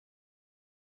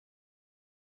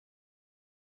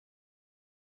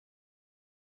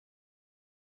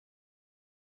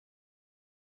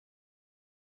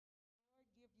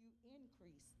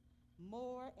increase.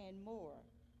 More and more,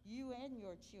 you and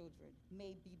your children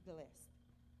may be blessed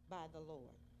by the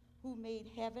Lord, who made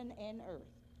heaven and earth.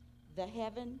 The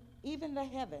heaven, even the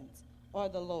heavens, are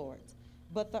the Lord's,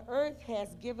 but the earth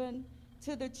has given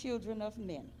to the children of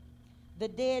men. The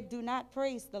dead do not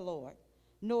praise the Lord,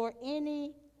 nor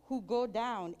any who go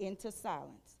down into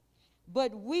silence.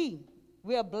 But we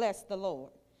will bless the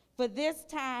Lord for this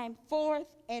time forth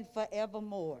and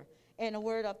forevermore. And the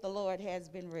word of the Lord has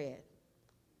been read.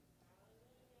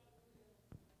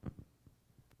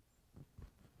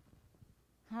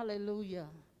 Hallelujah.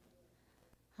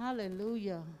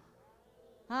 Hallelujah.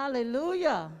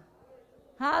 Hallelujah.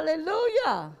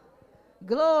 Hallelujah.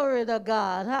 Glory to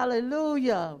God.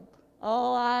 Hallelujah.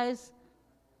 All eyes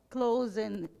closed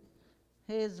and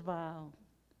heads bowed.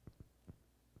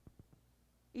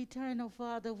 Eternal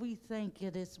Father, we thank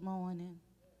you this morning.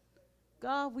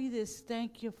 God, we just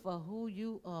thank you for who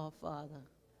you are, Father.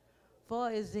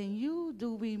 For it's in you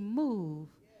do we move,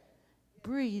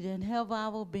 breathe, and have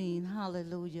our being.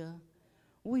 Hallelujah.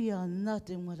 We are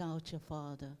nothing without you,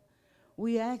 Father.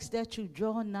 We ask that you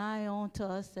draw nigh unto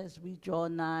us as we draw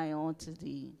nigh unto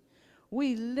thee.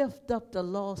 We lift up the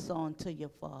lost unto you,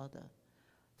 Father,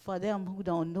 for them who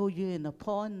don't know you in the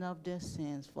pardon of their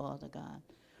sins, Father God.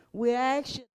 We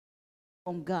ask you,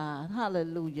 God,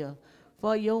 hallelujah,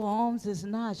 for your arms is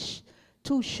not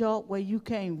too short where you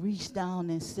can't reach down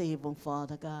and save them,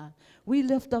 Father God. We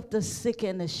lift up the sick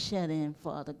and the shed in,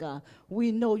 Father God.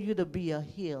 We know you to be a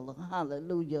healer.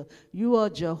 Hallelujah. You are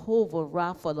Jehovah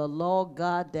Rapha, the Lord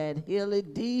God that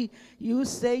healeth thee. You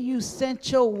say you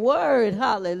sent your word,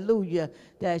 hallelujah,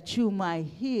 that you might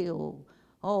heal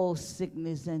all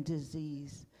sickness and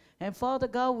disease. And Father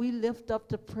God, we lift up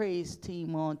the praise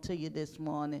team onto you this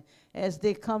morning as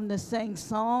they come to sing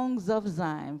songs of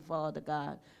Zion, Father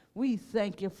God. We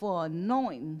thank you for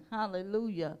anointing,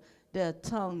 hallelujah, their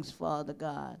tongues, Father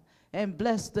God. And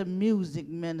bless the music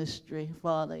ministry,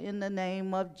 Father, in the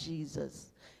name of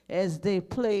Jesus, as they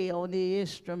play on the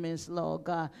instruments, Lord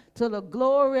God, to the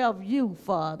glory of you,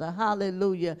 Father,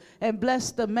 hallelujah. And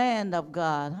bless the man of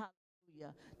God,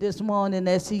 hallelujah, this morning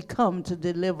as he come to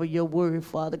deliver your word,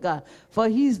 Father God. For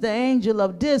he's the angel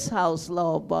of this house,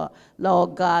 Lord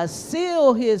God.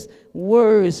 Seal his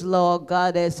words, Lord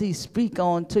God, as he speak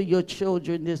on to your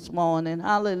children this morning.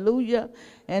 Hallelujah.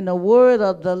 And the word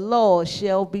of the Lord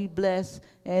shall be blessed,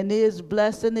 and is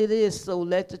blessed, and it is so.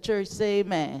 Let the church say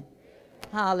amen.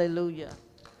 Hallelujah.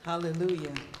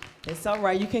 Hallelujah. It's all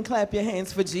right. You can clap your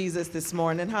hands for Jesus this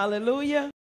morning.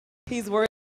 Hallelujah. He's worthy.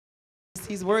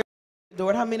 He's worthy.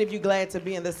 Lord, how many of you glad to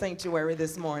be in the sanctuary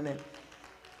this morning?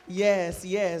 Yes,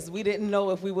 yes. We didn't know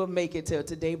if we would make it till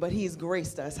today, but he's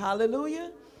graced us.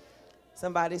 Hallelujah.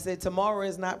 Somebody said tomorrow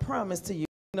is not promised to you.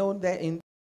 You know that in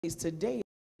today is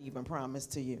not even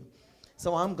promised to you.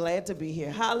 So I'm glad to be here.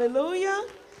 Hallelujah.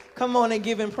 Come on and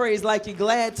give him praise like you're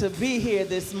glad to be here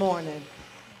this morning.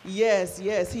 Yes,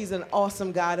 yes, he's an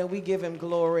awesome God, and we give him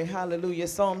glory. Hallelujah.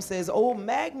 Psalm says, oh,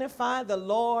 magnify the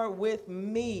Lord with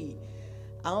me.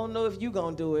 I don't know if you're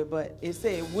going to do it, but it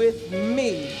said with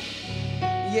me.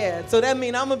 Yeah, so that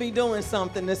means I'm going to be doing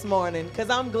something this morning because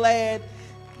I'm glad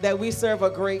that we serve a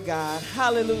great God.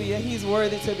 Hallelujah. He's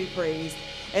worthy to be praised.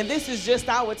 And this is just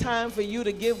our time for you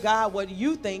to give God what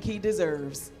you think he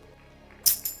deserves.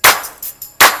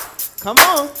 Come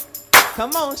on.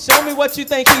 Come on. Show me what you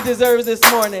think he deserves this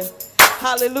morning.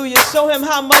 Hallelujah. Show him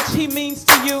how much he means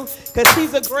to you because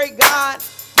he's a great God.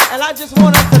 And I just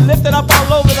want us to lift it up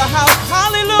all over the house.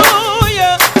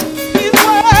 Hallelujah. He's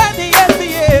worthy. Yes, he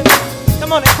is.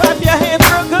 Come on and clap your hands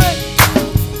real good.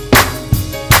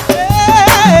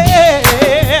 Yeah.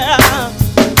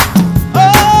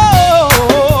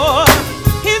 Oh,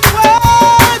 he's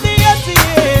worthy. Yes, he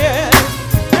is.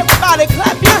 Everybody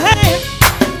clap your hands.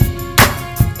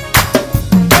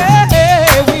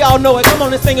 Hey, we all know it. Come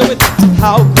on and sing it with me.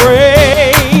 How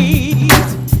great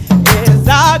is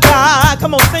our God.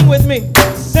 Come on, sing with me.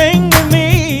 Sing with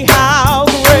me. How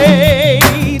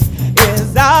great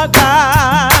is our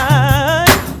God.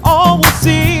 All will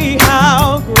see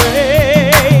how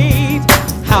great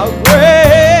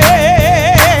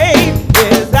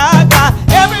is our God.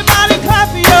 Everybody clap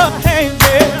your hands,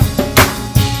 yeah.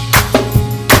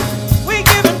 We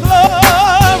give him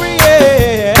glory,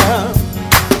 yeah.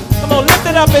 Come on, lift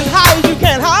it up as high as you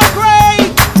can. How great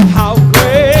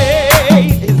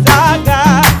is our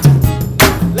God.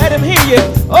 Let him hear you.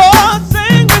 Oh,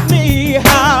 sing with me.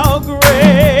 How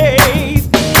great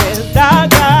is our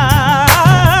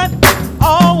God.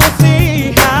 All will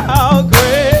see how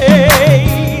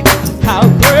great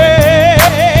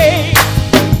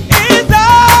is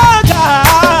our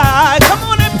God. Come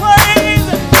on and praise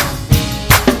him.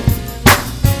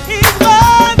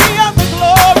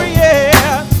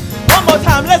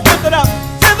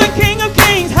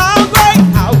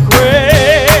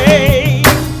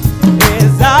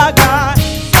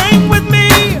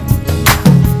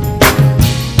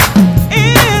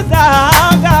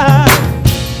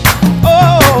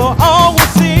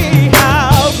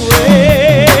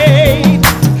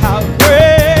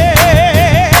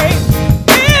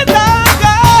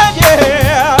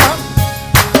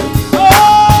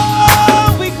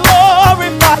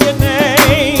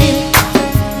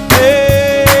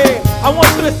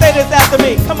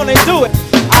 Somebody do it.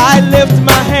 I lift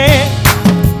my hand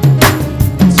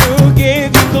to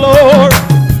give you glory.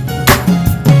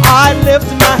 I lift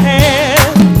my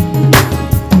hand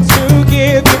to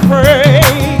give you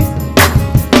praise.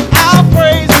 I'll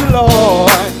praise you,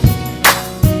 Lord.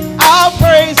 I'll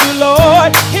praise you,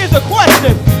 Lord. Here's a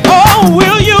question. Oh,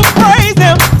 will you praise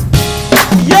him?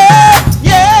 Yeah,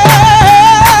 yeah.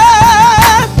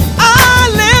 I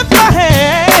lift my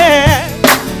hand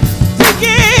to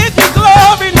give you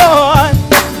glory, Lord.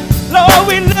 Lord,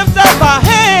 we lift up our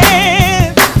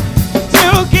hands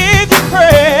to give you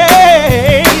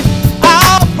praise.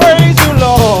 I'll praise you,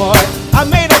 Lord. I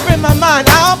made up in my mind.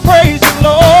 I'll praise you,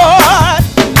 Lord.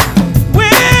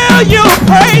 Will you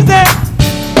praise him?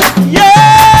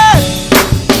 Yes.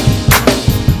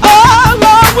 Oh,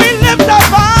 Lord, we lift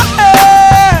up our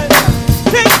hands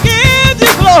to give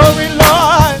you glory,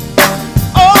 Lord.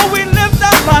 Oh, we lift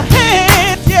up our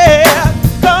hands, yeah,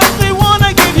 'cause we want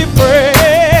to give you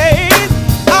praise.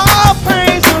 I'll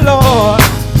praise you, Lord.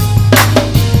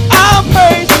 I'll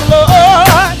praise you,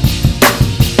 Lord.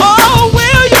 Oh,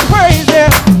 will you praise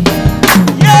him?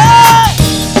 Yeah.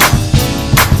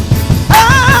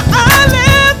 I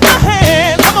lift my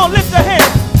hand. Come on, lift your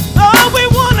hand. Oh, we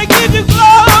want to give you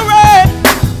glory.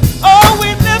 Oh, we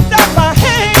lift up our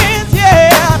hands,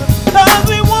 yeah, 'cause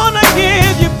we want to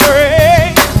give you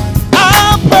praise.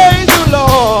 I'll praise you,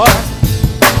 Lord.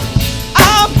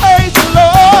 I'll praise you,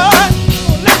 Lord.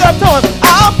 Lift up to him.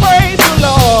 I'll praise you,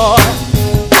 Lord.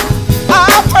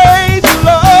 I'll praise you,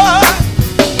 Lord.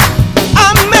 I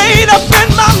made up in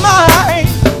my mind.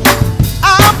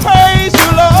 I'll praise you,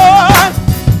 Lord.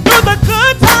 Through the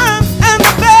good times and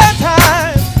the bad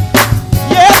times.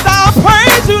 Yes, I'll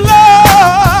praise you,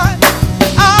 Lord.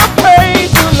 I'll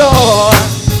praise you, Lord.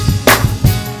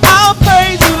 I'll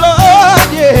praise you, Lord,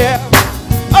 yeah.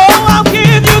 Oh, I'll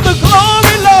give you the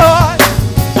glory, Lord.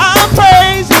 I'll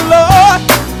praise you, Lord.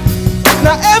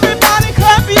 Now everybody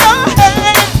clap your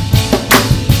hands.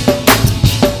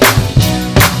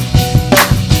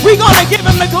 We're going to give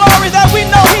him the glory that we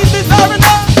know he's deserving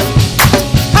of.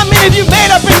 How many of you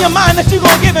made up in your mind that you're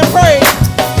going to give him praise?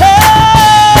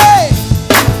 Hey!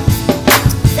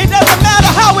 It doesn't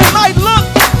matter how it might look.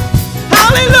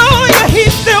 Hallelujah,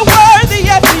 he's still worthy.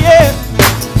 Yes, he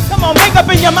is. Come on, make up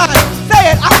in your mind.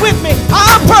 Say it out with me.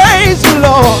 I'll praise you,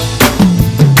 Lord.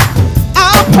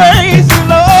 I'll praise you,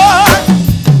 Lord.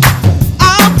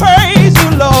 I'll praise you,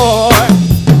 Lord.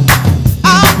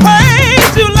 I'll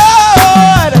praise you,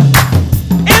 Lord.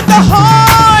 In the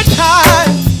hard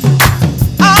times,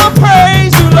 I'll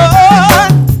praise you,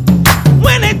 Lord.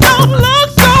 When it don't look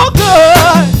so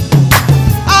good,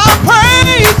 I'll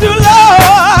praise you,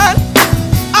 Lord.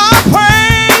 I'll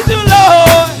praise you,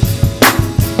 Lord.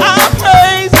 I'll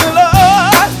praise you,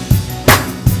 Lord.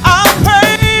 I'll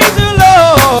praise you,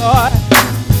 Lord.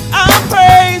 I'll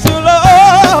praise you,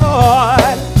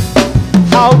 Lord.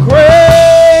 How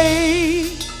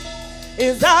great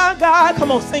is our God.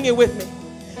 Come on, sing it with me.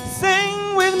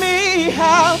 Sing with me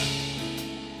how.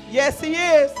 Yes, he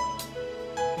is.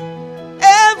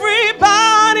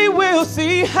 Everybody will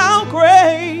see how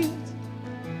great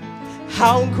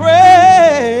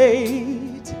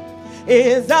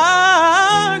is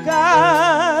our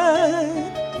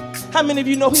God. How many of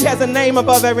you know he has a name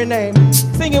above every name?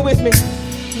 Sing it with me.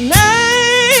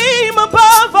 Name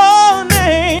above all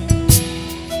names.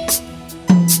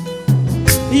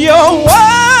 You're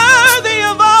worthy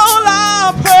of all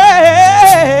our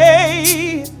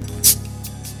praise.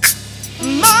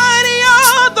 Mighty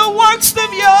are the works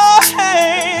of your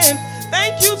hand.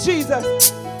 Thank you,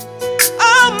 Jesus.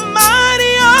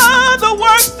 Mighty are the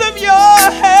works of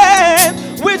your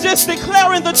hand. We're just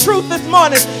declaring the truth this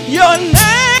morning. Your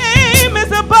name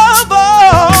is above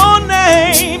all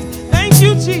names. Thank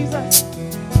you, Jesus.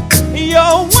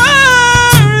 You're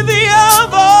worthy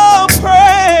of all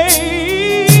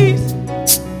praise.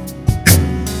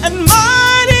 And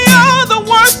mighty are the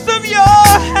works of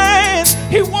your hands.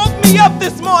 He woke me up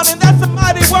this morning. That's a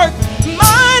mighty work.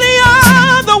 Mighty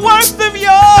are the works of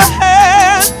your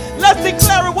hands. Let's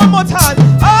declare it one more time.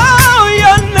 Oh,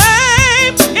 your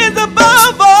name is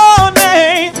above all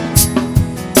names.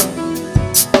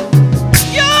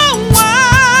 You're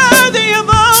worthy of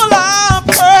all our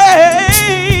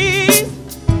praise.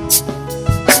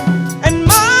 And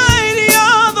mighty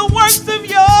are the works of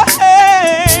your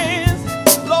hands.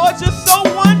 Lord, you're so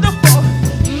wonderful.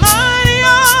 Mighty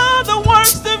are the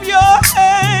works of your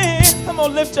hands. Come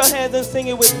on, lift your hands and sing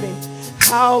it with me.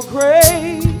 How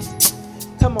great.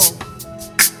 Come on.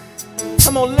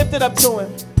 Come on, lift it up to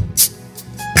him.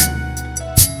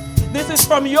 This is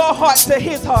from your heart to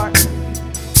his heart.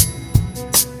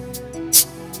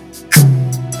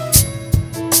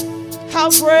 How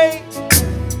great.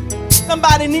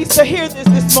 Somebody needs to hear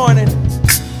this morning.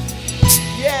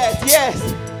 Yes,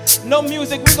 yes. No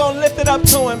music, we're going to lift it up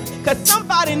to him. Because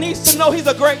somebody needs to know he's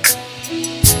a great.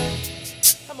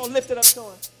 Come on, lift it up to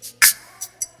him.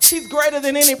 He's greater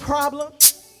than any problem.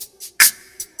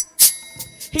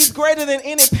 He's greater than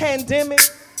any pandemic.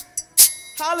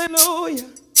 Hallelujah.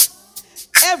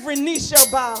 Every knee shall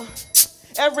bow.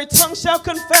 Every tongue shall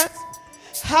confess.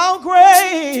 How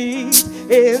great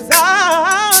is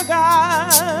our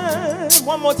God.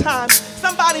 One more time.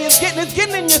 Somebody is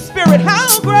getting in your spirit.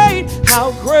 How great,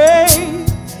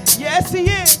 yes, he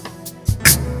is.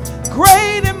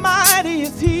 Great and mighty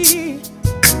is he.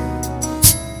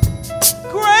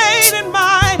 Great and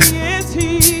mighty is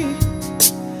he.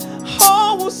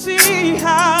 Oh, we'll see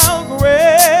how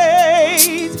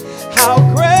great, how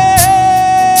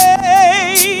great,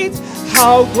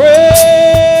 how great,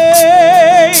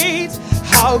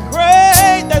 how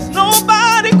great. There's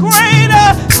nobody greater.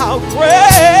 How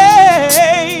great,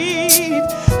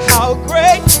 how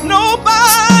great.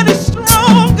 Nobody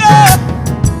stronger.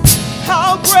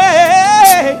 How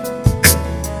great.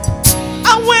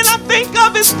 And when I think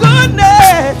of his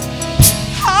goodness,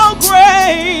 how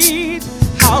great,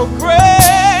 how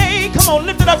great. Come on,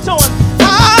 lift it up to him.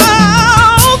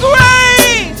 How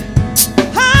great,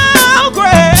 how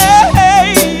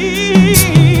great,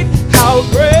 how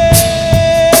great,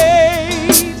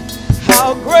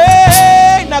 how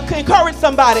great. Now encourage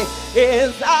somebody.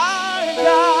 Is our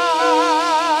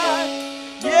God.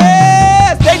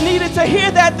 Yes, they needed to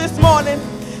hear that this morning.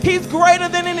 He's greater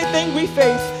than anything we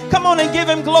face. Come on and give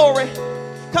him glory.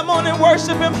 Come on and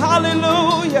worship him.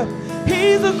 Hallelujah.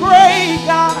 He's a great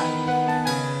God.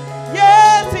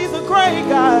 Yes, he's a great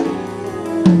God.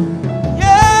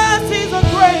 Yes, he's a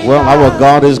great Well, God. our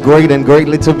God is great and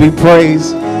greatly to be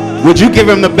praised. Would you give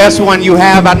him the best one you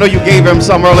have? I know you gave him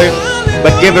some earlier,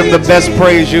 but give him the best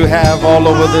praise you have all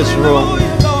over this room.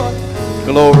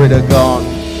 Glory to God.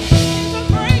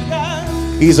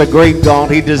 He's a great God.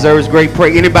 He deserves great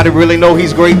praise. Anybody really know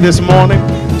he's great this morning?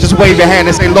 Just wave your hand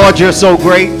and say, Lord, you're so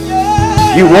great.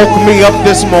 You woke me up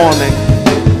this morning.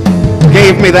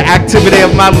 Gave me the activity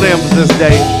of my limbs this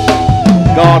day.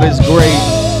 God is great.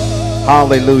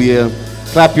 Hallelujah.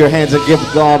 Clap your hands and give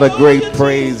God a great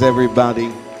praise,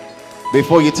 everybody.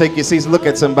 Before you take your seats, look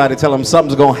at somebody. Tell them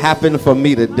something's going to happen for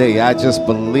me today. I just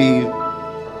believe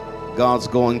God's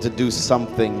going to do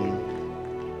something.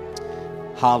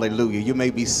 Hallelujah. You may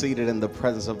be seated in the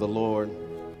presence of the Lord.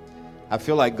 I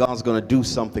feel like God's going to do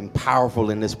something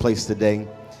powerful in this place today.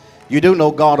 You do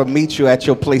know God will meet you at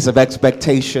your place of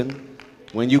expectation.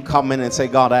 When you come in and say,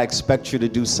 God, I expect you to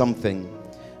do something,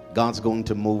 God's going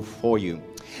to move for you.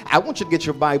 I want you to get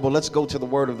your Bible. Let's go to the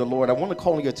word of the Lord. I want to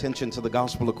call your attention to the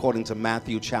gospel according to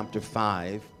Matthew chapter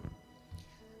 5.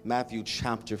 Matthew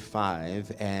chapter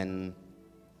 5. And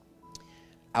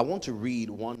I want to read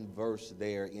one verse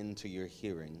there into your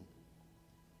hearing.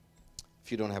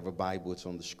 If you don't have a Bible, it's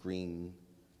on the screen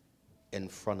in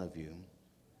front of you.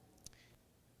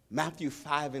 Matthew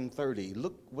 5:30.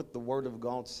 Look what the word of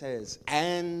God says.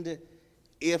 And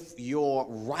if your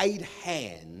right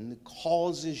hand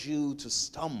causes you to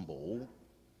stumble,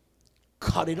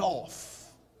 cut it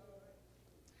off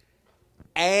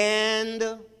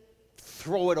and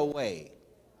throw it away.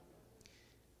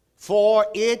 For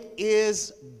it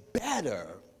is better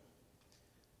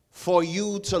for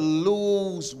you to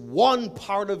lose one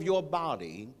part of your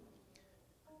body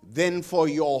than for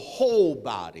your whole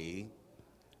body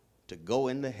to go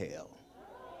into hell.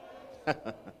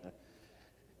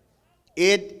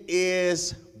 It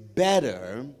is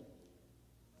better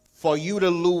for you to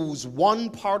lose one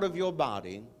part of your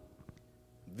body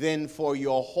than for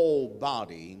your whole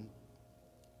body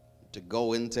to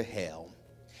go into hell.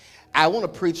 I want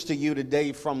to preach to you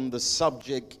today from the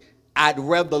subject, I'd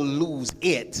rather lose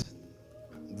it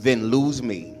than lose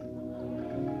me.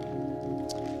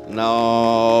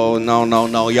 No.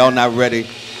 Y'all not ready.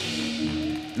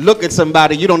 Look at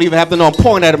somebody. You don't even have to know.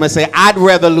 Point at them and say, I'd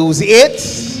rather lose it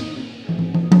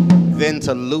than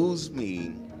to lose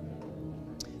me.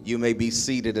 You may be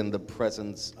seated in the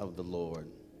presence of the Lord.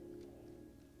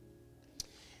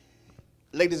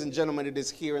 Ladies and gentlemen, it is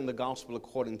here in the gospel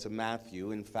according to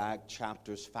Matthew, in fact,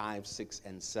 chapters 5, 6,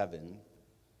 and 7,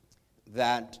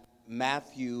 that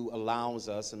Matthew allows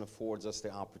us and affords us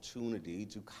the opportunity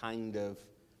to kind of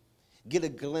get a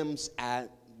glimpse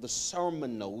at the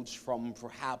sermon notes from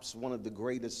perhaps one of the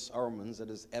greatest sermons that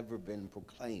has ever been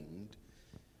proclaimed.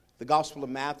 The Gospel of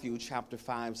Matthew, chapter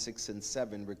 5, 6, and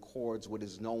 7 records what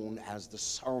is known as the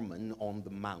Sermon on the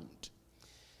Mount.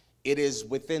 It is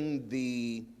within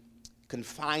the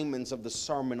confinements of the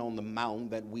Sermon on the Mount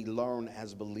that we learn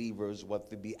as believers what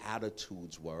the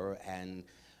Beatitudes were, and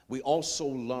we also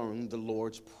learned the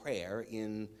Lord's Prayer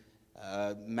in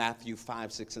Matthew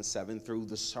 5, 6, and 7 through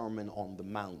the Sermon on the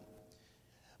Mount.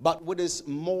 But what is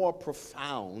more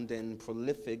profound and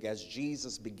prolific as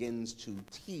Jesus begins to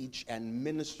teach and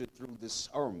minister through this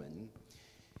sermon,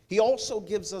 he also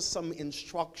gives us some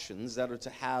instructions that are to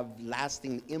have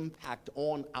lasting impact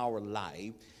on our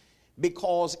life,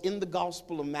 because in the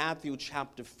Gospel of Matthew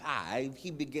chapter 5, he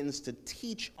begins to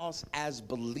teach us as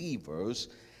believers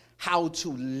how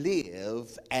to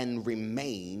live and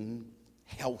remain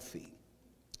healthy.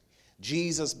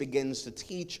 Jesus begins to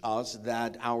teach us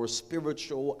that our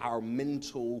spiritual, our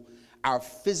mental, our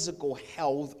physical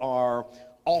health are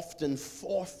often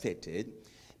forfeited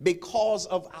because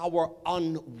of our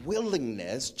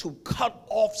unwillingness to cut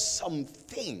off some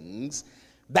things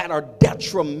that are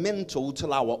detrimental to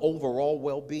our overall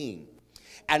well-being.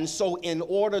 And so in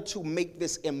order to make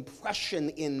this impression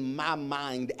in my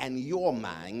mind and your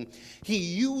mind, he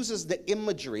uses the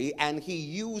imagery and he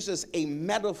uses a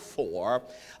metaphor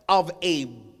of a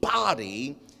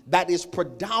body that is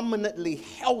predominantly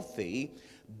healthy,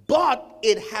 but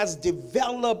it has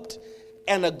developed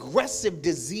an aggressive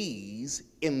disease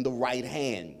in the right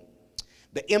hand.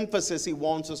 The emphasis he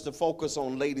wants us to focus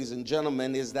on, ladies and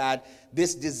gentlemen, is that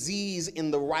this disease in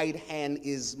the right hand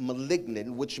is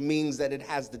malignant, which means that it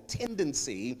has the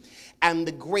tendency and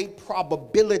the great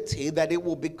probability that it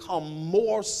will become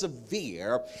more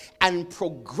severe and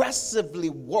progressively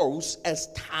worse as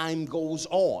time goes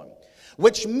on,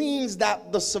 which means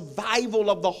that the survival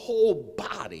of the whole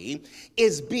body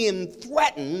is being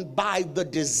threatened by the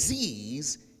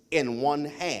disease in one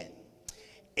hand.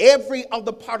 Every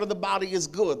other part of the body is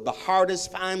good. The heart is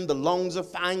fine, the lungs are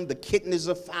fine, the kidneys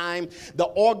are fine, the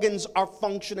organs are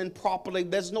functioning properly.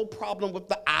 There's no problem with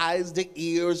the eyes, the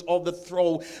ears, or the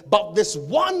throat. But this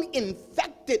one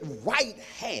infected right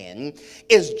hand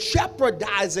is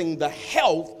jeopardizing the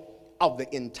health of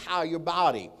the entire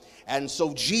body. And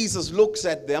so Jesus looks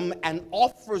at them and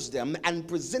offers them and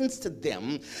presents to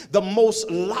them the most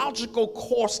logical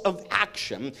course of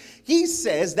action. He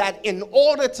says that in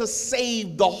order to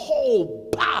save the whole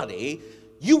body,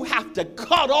 you have to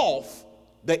cut off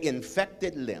the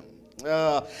infected limb.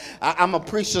 I'm a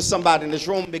preacher to somebody in this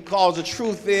room, because the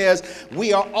truth is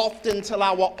we are often to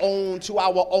our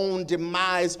own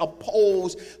demise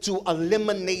opposed to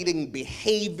eliminating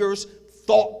behaviors,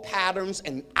 thought patterns,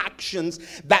 and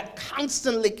actions that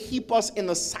constantly keep us in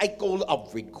a cycle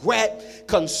of regret,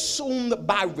 consumed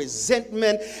by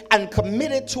resentment, and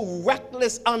committed to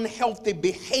reckless, unhealthy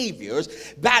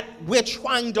behaviors that we're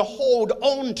trying to hold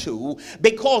on to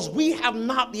because we have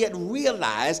not yet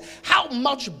realized how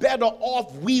much better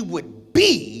off we would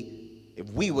be if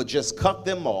we would just cut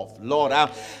them off. Lord,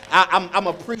 I'm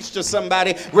a preacher to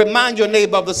somebody. Remind your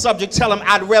neighbor of the subject. Tell him,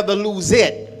 I'd rather lose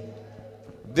it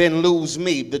than lose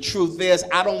me. The truth is,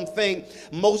 I don't think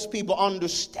most people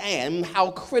understand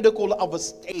how critical of a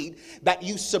state that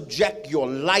you subject your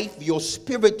life, your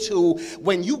spirit to,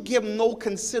 when you give no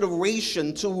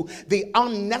consideration to the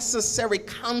unnecessary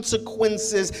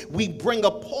consequences we bring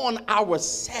upon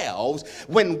ourselves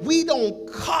when we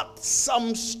don't cut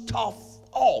some stuff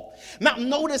off. Now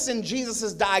notice in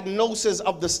Jesus' diagnosis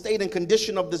of the state and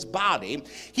condition of this body,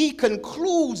 he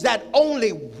concludes that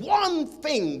only one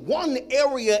thing, one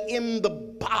area in the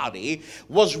body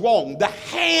was wrong. The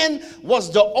hand was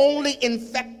the only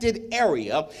infected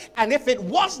area, and if it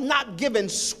was not given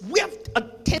swift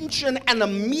attention and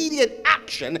immediate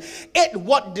action, it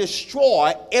would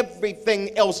destroy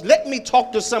everything else. Let me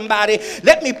talk to somebody,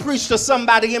 let me preach to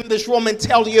somebody in this room and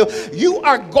tell you, you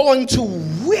are going to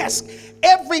risk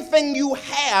everything you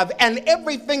have and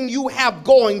everything you have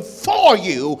going for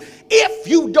you if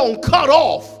you don't cut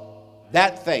off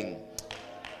that thing.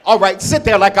 All right, sit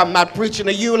there like I'm not preaching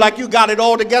to you, like you got it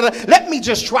all together. Let me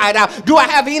just try it out. Do I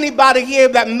have anybody here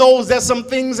that knows there's some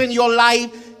things in your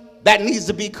life that needs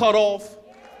to be cut off?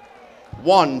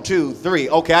 1, 2, 3.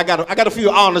 Okay, I got a few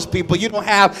honest people. You don't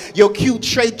have your cute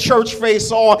church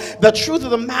face on. The truth of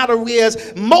the matter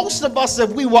is, most of us, if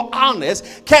we were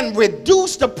honest, can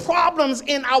reduce the problems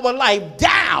in our life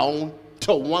down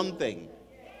to one thing.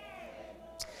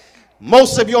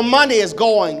 Most of your money is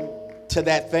going to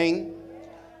that thing.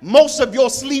 Most of your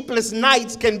sleepless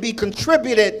nights can be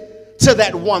contributed to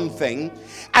that one thing.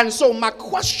 And so my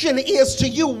question is to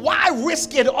you, why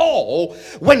risk it all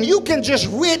when you can just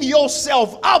rid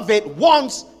yourself of it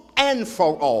once and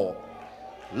for all?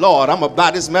 Lord, I'm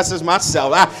about this message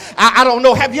myself. I don't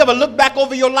know. Have you ever looked back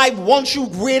over your life once you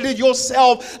ridded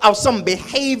yourself of some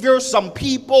behavior, some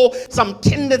people, some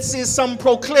tendencies, some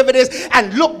proclivities,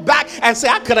 and look back and say,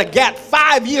 I could have got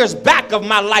 5 years back of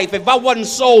my life if I wasn't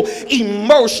so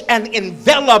immersed and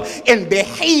enveloped in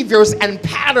behaviors and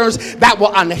patterns that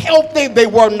were unhealthy. They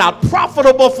were not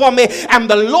profitable for me. And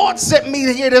the Lord sent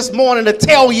me here this morning to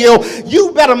tell you,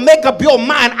 you better make up your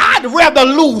mind. I'd rather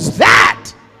lose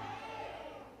that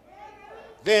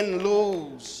than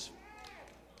lose.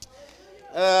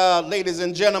 Ladies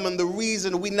and gentlemen, the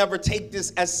reason we never take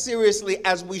this as seriously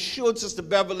as we should, Sister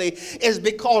Beverly, is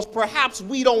because perhaps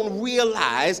we don't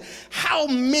realize how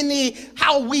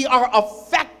we are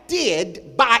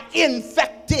affected by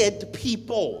infected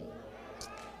people.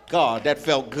 God, that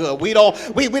felt good. We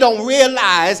don't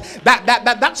realize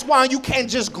that's why you can't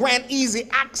just grant easy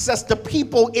access to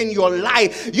people in your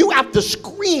life. You have to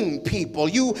screen people.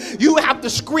 You have to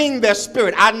screen their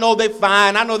spirit. I know they're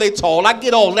fine. I know they're tall. I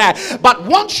get all that. But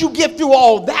once you get through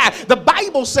all that, the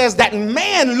Bible says that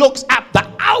man looks at the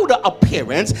outer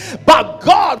appearance, but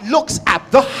God looks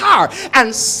at the heart.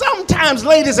 And sometimes,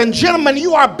 ladies and gentlemen,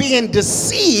 you are being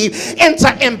deceived into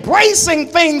embracing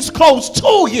things close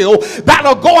to you that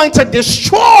are going to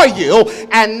destroy you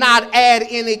and not add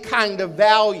any kind of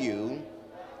value.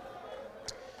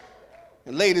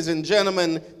 And ladies and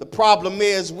gentlemen, the problem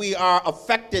is we are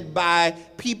affected by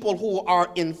people who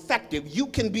are infective. You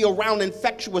can be around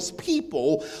infectious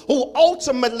people who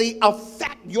ultimately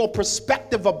affect your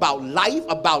perspective about life,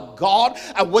 about God,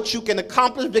 and what you can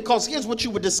accomplish, because here's what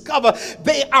you would discover: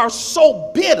 they are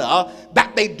so bitter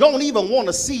that they don't even want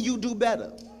to see you do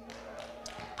better.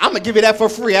 I'm going to give you that for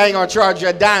free. I ain't going to charge you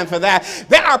a dime for that.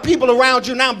 There are people around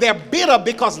you now, they're bitter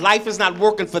because life is not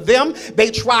working for them.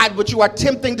 They tried what you are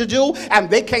attempting to do, and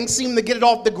they can't seem to get it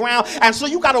off the ground. And so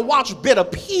you got to watch bitter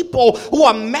people who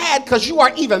are mad because you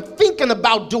are even thinking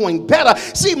about doing better.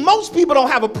 See, most people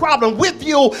don't have a problem with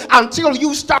you until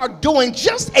you start doing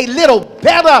just a little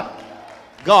better.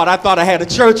 God, I thought I had a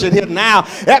church in here now.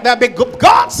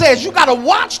 God says you got to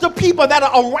watch the people that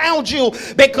are around you,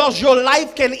 because your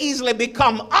life can easily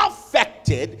become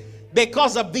affected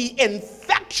because of the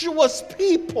infectious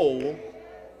people.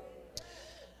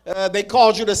 They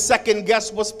cause you to second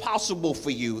guess what's possible for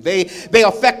you. They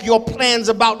affect your plans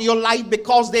about your life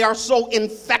because they are so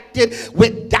infected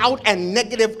with doubt and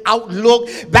negative outlook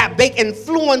that they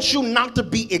influence you not to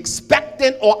be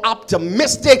expectant or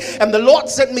optimistic. And the Lord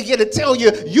sent me here to tell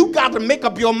you, you got to make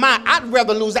up your mind. I'd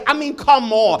rather lose that. I mean,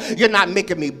 come on. You're not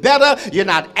making me better. You're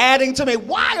not adding to me.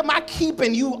 Why am I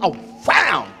keeping you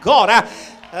around? God,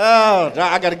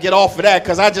 I got to get off of that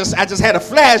because I just had a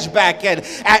flashback. And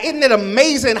isn't it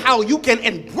amazing how you can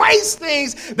embrace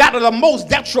things that are the most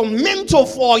detrimental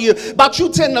for you, but you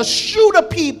tend to shoot at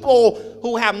people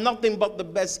who have nothing but the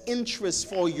best interest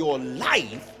for your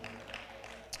life.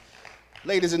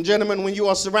 Ladies and gentlemen, when you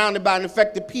are surrounded by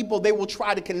infected people, they will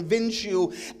try to convince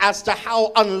you as to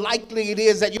how unlikely it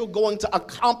is that you're going to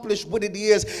accomplish what it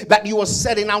is that you are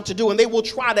setting out to do. And they will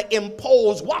try to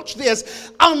impose, watch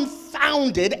this,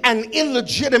 unfounded and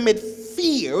illegitimate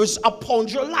fears upon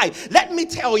your life. Let me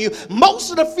tell you, most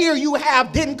of the fear you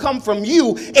have didn't come from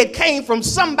you. It came from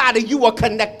somebody you were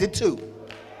connected to.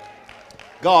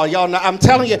 God, y'all know, I'm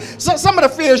telling you, some of the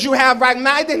fears you have right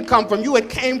now, it didn't come from you. It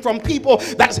came from people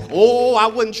that say, oh, I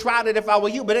wouldn't try it if I were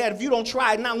you. But if you don't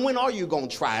try it now, when are you going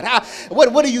to try it?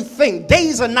 What do you think?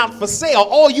 Days are not for sale.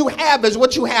 All you have is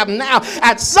what you have now.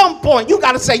 At some point, you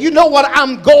got to say, you know what,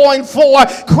 I'm going for,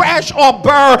 crash or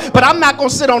burn. But I'm not going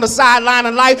to sit on the sideline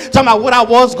of life talking about what I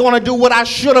was going to do, what I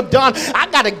should have done. I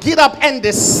got to get up and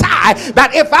decide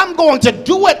that if I'm going to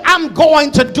do it, I'm going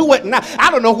to do it now.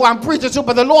 I don't know who I'm preaching to,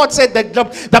 but the Lord said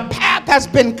that the path has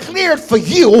been cleared for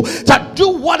you to do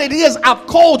what it is I've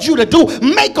called you to do.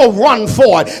 Make a run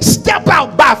for it. Step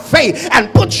out by faith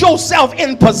and put yourself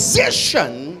in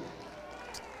position.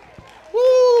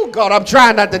 Ooh, God, I'm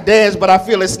trying not to dance, but I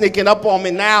feel it sneaking up on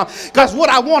me now. Because what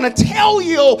I want to tell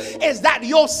you is that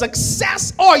your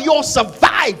success or your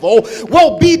survival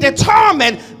will be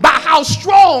determined by how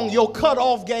strong your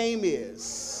cutoff game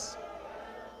is.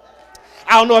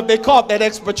 I don't know if they caught that,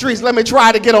 Patrice. Let me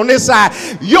try to get on this side.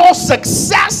 Your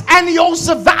success and your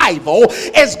survival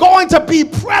is going to be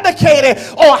predicated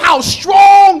on how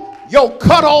strong your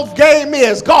cutoff game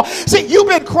is. God, see, you've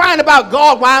been crying about,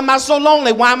 God, why am I so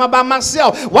lonely? Why am I by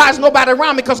myself? Why is nobody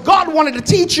around me? Because God wanted to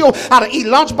teach you how to eat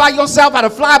lunch by yourself, how to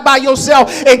fly by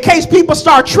yourself, in case people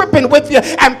start tripping with you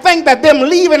and think that them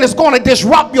leaving is going to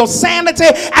disrupt your sanity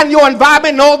and your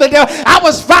environment. No, I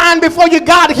was fine before you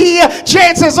got here.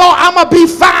 Chances are I'm going to be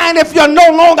fine if you're no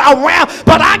longer around.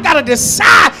 But I got to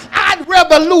decide I'd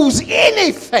rather lose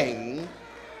anything.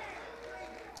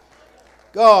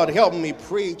 God, help me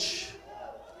preach.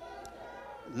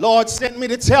 Lord sent me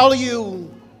to tell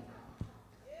you,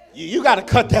 you got to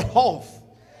cut that off.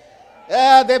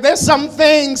 There's some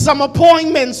things, some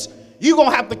appointments you're going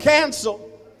to have to cancel.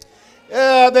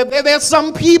 There's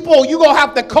some people you're going to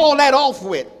have to call that off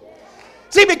with.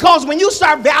 See, because when you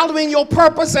start valuing your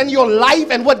purpose and your life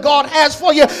and what God has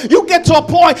for you, you get to a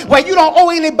point where you don't owe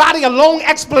anybody a long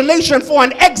explanation for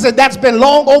an exit that's been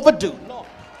long overdue.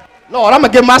 Lord, I'm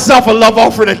going to give myself a love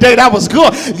offering today. That was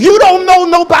good. You don't know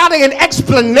nobody an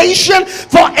explanation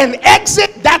for an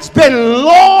exit that's been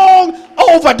long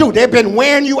overdue. They've been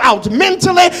wearing you out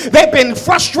mentally. They've been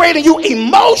frustrating you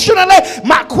emotionally.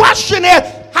 My question is,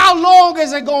 how long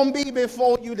is it going to be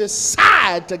before you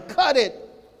decide to cut it?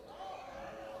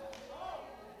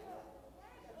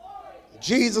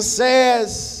 Jesus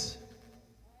says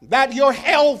that your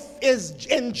health is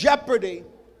in jeopardy.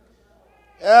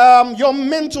 Your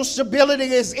mental stability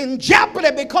is in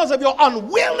jeopardy because of your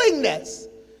unwillingness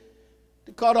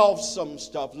to cut off some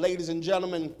stuff. Ladies and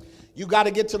gentlemen, you got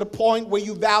to get to the point where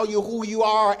you value who you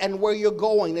are and where you're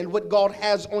going and what God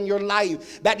has on your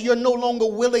life, that you're no longer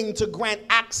willing to grant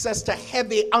access to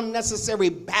heavy, unnecessary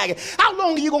baggage. How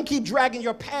long are you going to keep dragging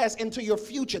your past into your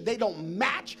future? They don't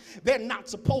match. They're not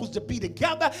supposed to be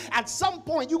together. At some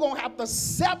point, you're going to have to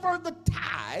sever the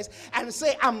ties and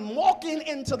say, I'm walking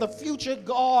into the future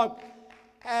God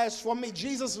has for me.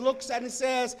 Jesus looks at it and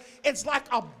says, it's like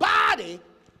a body.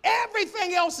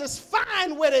 Everything else is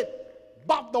fine with it,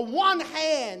 but the one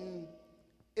hand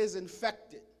is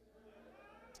infected.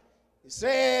 He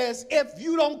says, if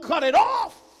you don't cut it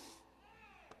off,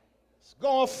 it's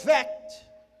going to affect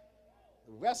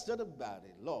the rest of the body.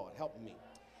 Lord, help me.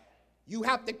 You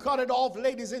have to cut it off,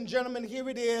 ladies and gentlemen. Here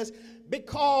it is.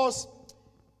 Because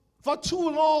for too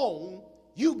long,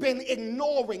 you've been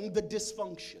ignoring the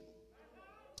dysfunction.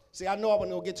 See, I know I'm going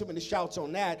to get too many shouts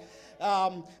on that.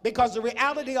 Because the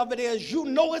reality of it is, you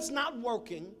know it's not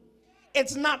working.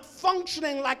 It's not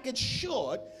functioning like it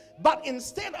should, but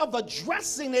instead of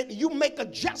addressing it, you make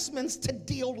adjustments to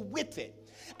deal with it.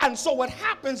 And so what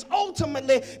happens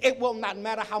ultimately, it will not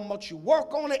matter how much you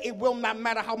work on it. It will not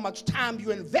matter how much time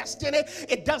you invest in it.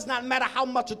 It does not matter how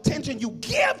much attention you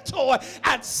give to it.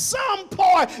 At some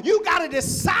point, you got to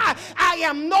decide, I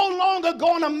am no longer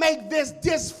going to make this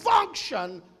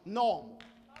dysfunction normal.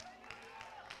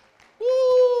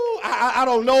 Ooh, I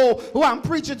don't know who I'm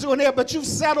preaching to in there, but you've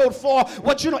settled for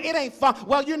what, it ain't fun.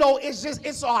 Well,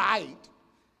 it's all right.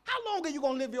 How long are you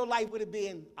going to live your life with it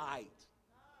being all right?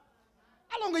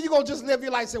 How long are you going to just live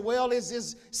your life and say, well,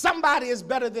 somebody is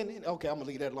better than, okay, I'm going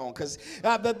to leave that alone, because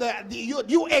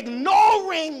you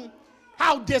ignoring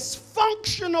how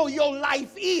dysfunctional your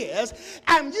life is,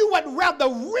 and you would rather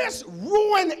risk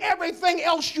ruin everything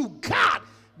else you got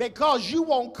because you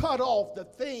won't cut off the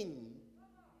thing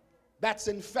that's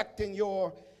infecting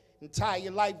your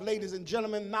entire life. Ladies and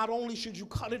gentlemen, not only should you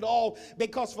cut it off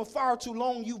because for far too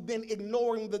long you've been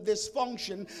ignoring the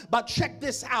dysfunction, but check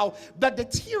this out, the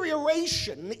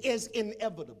deterioration is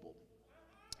inevitable.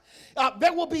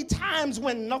 There will be times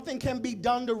when nothing can be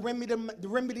done to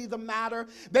remedy the matter.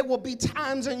 There will be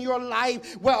times in your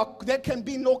life where there can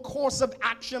be no course of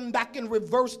action that can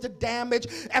reverse the damage.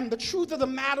 And the truth of the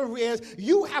matter is,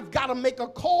 you have got to make a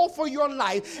call for your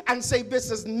life and say, this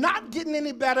is not getting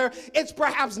any better. It's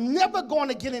perhaps never going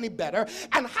to get any better.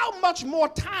 And how much more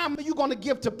time are you going to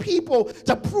give to people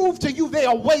to prove to you they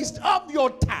are a waste of your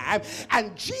time?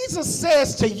 And Jesus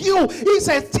says to you, he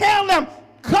says, tell them,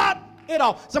 cut it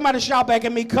off. Somebody shout back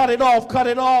at me, cut it off, cut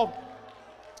it off.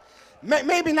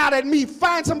 Maybe not at me.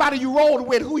 Find somebody you rolled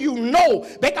with who you know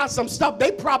they got some stuff they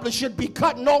probably should be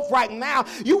cutting off right now.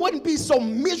 You wouldn't be so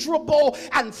miserable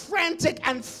and frantic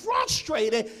and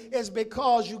frustrated. It's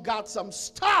because you got some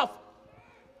stuff.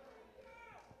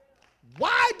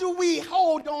 Why do we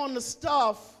hold on to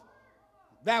stuff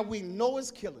that we know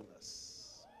is killing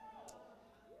us?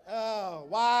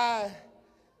 Why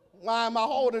am I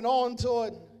holding on to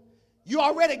it? You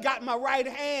already got my right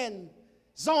hand.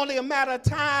 It's only a matter of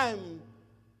time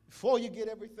before you get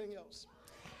everything else.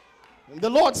 And the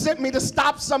Lord sent me to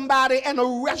stop somebody and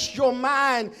arrest your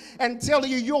mind and tell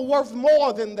you you're worth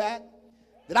more than that.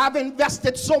 that I've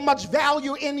invested so much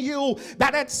value in you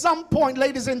that at some point,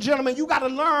 ladies and gentlemen, you got to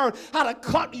learn how to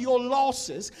cut your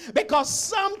losses, because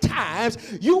sometimes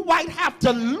you might have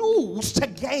to lose to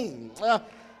gain.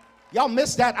 Y'all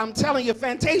missed that. I'm telling you,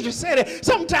 Fantasia said it.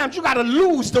 Sometimes you got to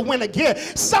lose to win again.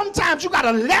 Sometimes you got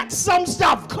to let some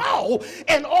stuff go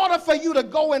in order for you to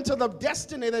go into the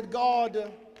destiny that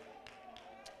God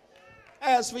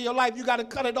has for your life. You got to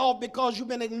cut it off because you've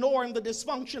been ignoring the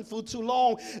dysfunction for too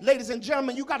long. Ladies and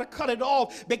gentlemen, you got to cut it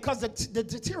off because the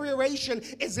deterioration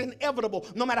is inevitable.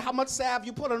 No matter how much salve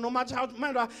you put on, no matter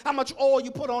how much oil you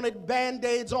put on it,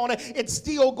 Band-Aids on it, it's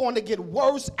still going to get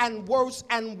worse and worse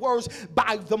and worse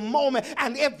by the moment.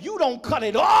 And if you don't cut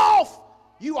it off,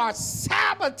 you are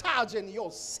sabotaging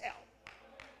yourself.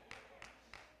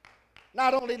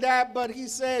 Not only that, but he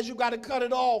says you got to cut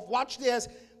it off. Watch this.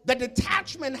 The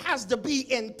detachment has to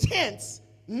be intense,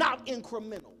 not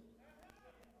incremental.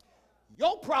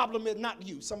 Your problem is not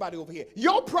you, somebody over here.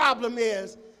 Your problem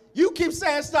is you keep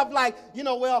saying stuff like, you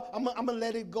know, well, I'm going to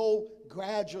let it go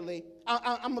gradually.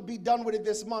 I'm going to be done with it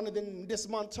this month, and then this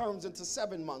month turns into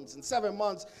 7 months, and 7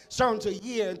 months turn to a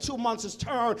year, and 2 months is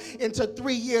turned into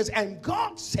 3 years. And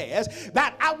God says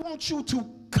that I want you to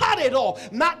cut it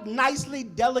off, not nicely,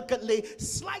 delicately,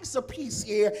 slice a piece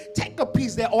here, take a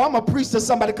piece there. Oh, I'm a priest to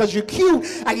somebody because you're cute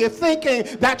and you're thinking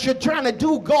that you're trying to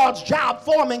do God's job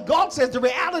for him. And God says the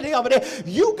reality of it is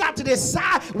you got to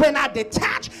decide, when I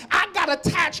detach, I got to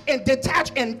attach and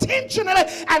detach intentionally,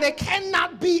 and it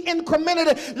cannot be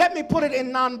incrementally. Let me put it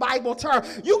in non-Bible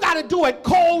terms. You got to do it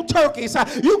cold turkey. So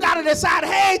you got to decide,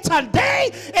 hey,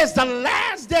 today is the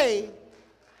last day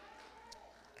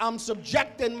I'm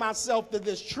subjecting myself to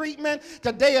this treatment.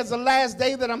 Today is the last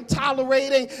day that I'm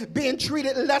tolerating being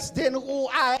treated less than who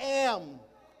I am.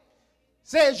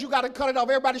 Says you got to cut it off.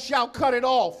 Everybody shout, cut it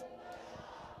off.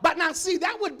 But now see,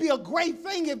 that would be a great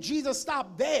thing if Jesus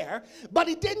stopped there. But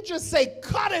he didn't just say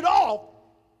cut it off.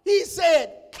 He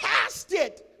said cast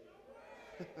it.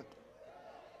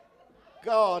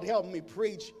 God help me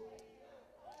preach.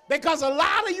 Because a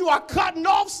lot of you are cutting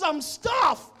off some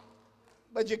stuff,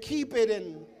 but you keep it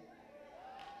in.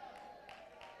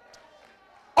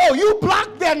 Oh, you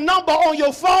blocked their number on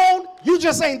your phone, you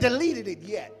just ain't deleted it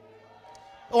yet.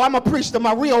 Oh, I'm going to preach to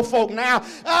my real folk now.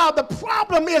 The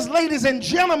problem is, ladies and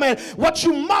gentlemen, what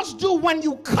you must do when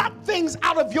you cut things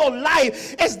out of your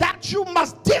life is that you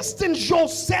must distance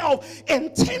yourself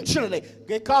intentionally.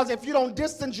 Because if you don't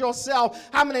distance yourself,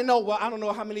 how many know? Well, I don't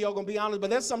know how many of y'all going to be honest, but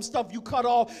there's some stuff you cut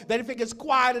off that if it gets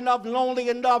quiet enough, lonely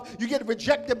enough, you get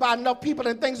rejected by enough people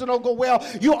and things don't go well,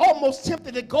 you're almost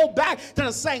tempted to go back to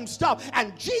the same stuff.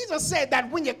 And Jesus said that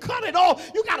when you cut it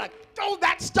off, you got to throw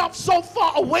that stuff so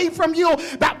far away from you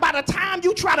that by the time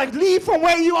you try to leave from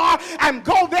where you are and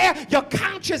go there, your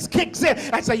conscience kicks in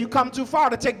and say, you come too far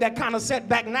to take that kind of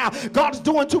setback now. God's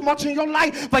doing too much in your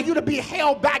life for you to be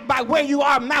held back by where you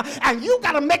are now. And you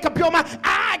got to make up your mind,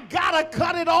 I got to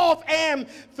cut it off and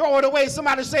throw it away.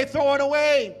 Somebody say, throw it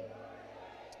away.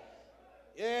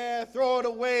 Yeah, throw it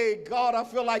away. God, I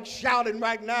feel like shouting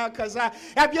right now, because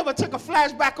have you ever took a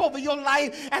flashback over your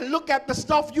life and look at the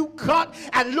stuff you cut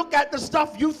and look at the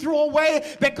stuff you threw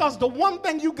away? Because the one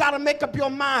thing you got to make up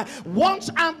your mind, once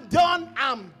I'm done,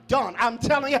 I'm done. I'm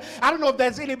telling you, I don't know if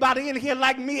there's anybody in here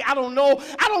like me. I don't know.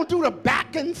 I don't do the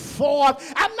back and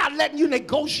forth. I'm not letting you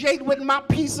negotiate with my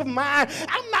peace of mind.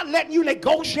 I'm not letting you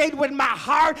negotiate with my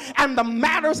heart and the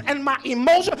matters and my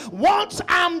emotion. Once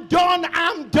I'm done,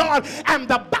 I'm done. And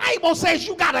the Bible says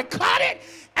you got to cut it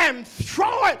and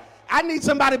throw it. I need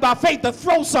somebody by faith to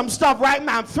throw some stuff right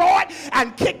now. Throw it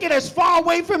and kick it as far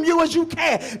away from you as you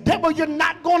can. Devil, you're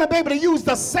not going to be able to use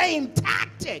the same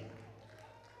tactic.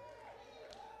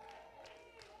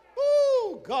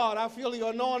 God, I feel the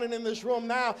anointing in this room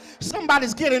now.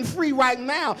 Somebody's getting free right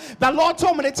now. The Lord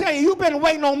told me to tell you, you've been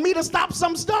waiting on me to stop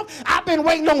some stuff. I've been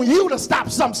waiting on you to stop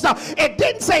some stuff. It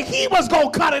didn't say he was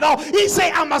going to cut it off. He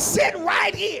said, I'm going to sit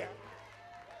right here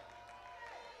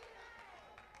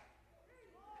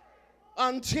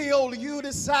until you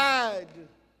decide.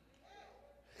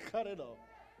 Cut it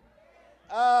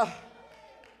off.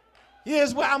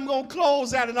 Here's where I'm going to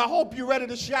close at, and I hope you're ready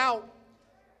to shout.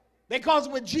 Because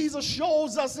what Jesus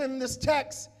shows us in this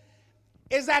text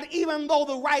is that even though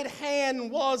the right hand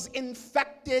was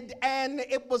infected and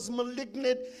it was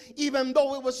malignant, even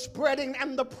though it was spreading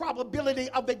and the probability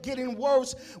of it getting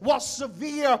worse was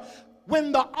severe,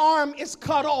 when the arm is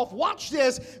cut off, watch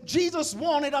this, Jesus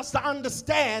wanted us to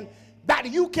understand that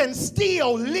you can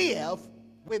still live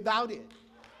without it.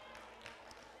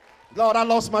 Lord, I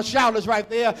lost my shouters right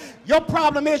there. Your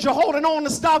problem is you're holding on to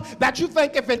stuff that you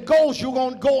think if it goes, you're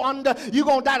going to go under, you're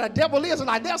going to die. The devil is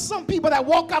like, there's some people that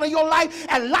walk out of your life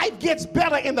and life gets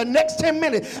better in the next 10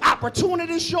 minutes.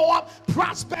 Opportunities show up,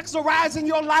 prospects arise in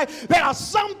your life. There are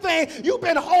something you've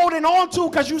been holding on to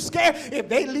because you're scared. If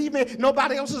they leave me,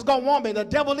 nobody else is going to want me. The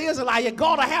devil is like, you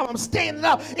got to have them standing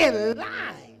up in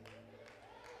line.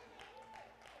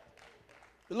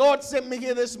 The Lord sent me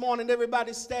here this morning.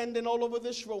 Everybody's standing all over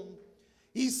this room.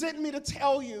 He sent me to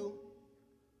tell you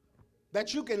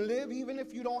that you can live even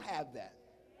if you don't have that.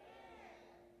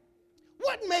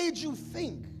 What made you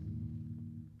think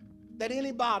that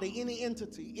anybody, any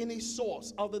entity, any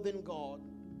source other than God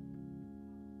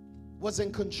was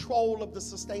in control of the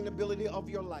sustainability of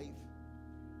your life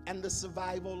and the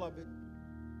survival of it?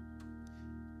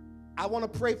 I want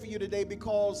to pray for you today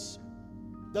because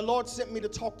the Lord sent me to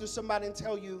talk to somebody and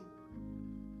tell you,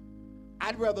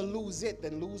 I'd rather lose it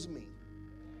than lose me.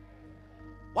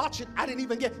 Watch it. I didn't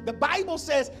even get. The Bible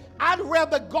says, I'd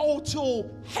rather go to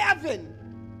heaven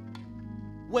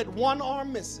with one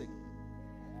arm missing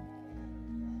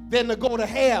than to go to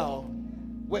hell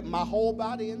with my whole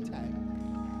body intact.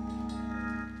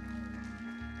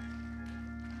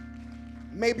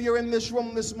 Maybe you're in this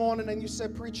room this morning and you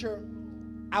said, preacher,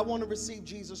 I want to receive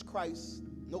Jesus Christ.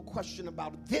 No question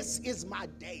about it. This is my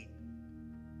day.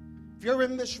 If you're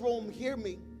in this room, hear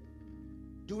me.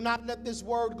 Do not let this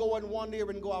word go in one ear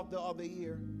and go out the other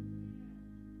ear.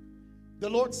 The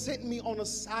Lord sent me on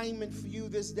assignment for you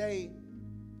this day,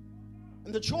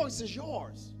 and the choice is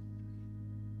yours.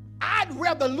 I'd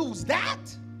rather lose that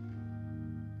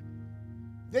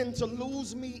than to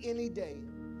lose me any day.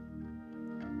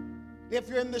 If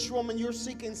you're in this room and you're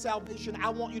seeking salvation, I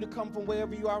want you to come from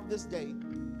wherever you are this day.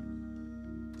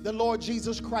 The Lord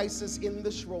Jesus Christ is in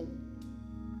this room.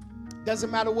 Doesn't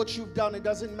matter what you've done. It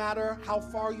doesn't matter how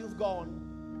far you've gone.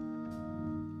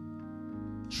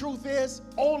 Truth is,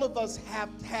 all of us have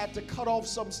had to cut off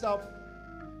some stuff.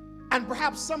 And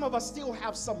perhaps some of us still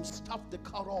have some stuff to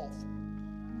cut off.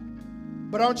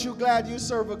 But aren't you glad you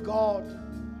serve a God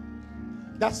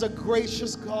that's a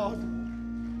gracious God?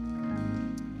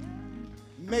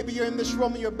 Maybe you're in this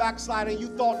room and you're backsliding. You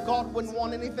thought God wouldn't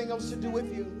want anything else to do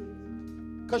with you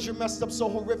because you messed up so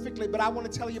horrifically. But I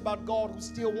want to tell you about God who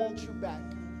still wants you back.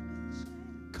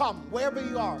 Come, wherever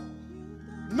you are.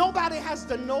 Nobody has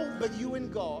to know but you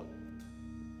and God.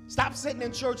 Stop sitting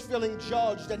in church feeling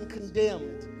judged and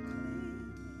condemned.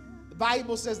 The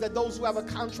Bible says that those who have a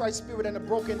contrite spirit and a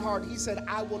broken heart, he said,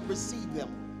 I will receive them.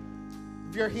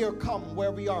 If you're here, come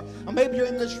wherever you are. Or maybe you're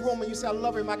in this room and you say, I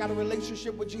love him. I got a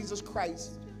relationship with Jesus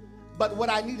Christ. But what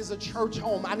I need is a church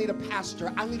home. I need a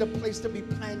pastor. I need a place to be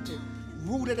planted,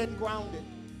 rooted and grounded.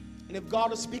 And if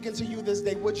God is speaking to you this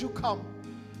day, would you come?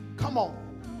 Come on.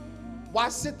 Why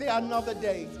sit there another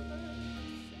day?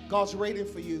 God's waiting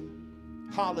for you.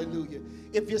 Hallelujah.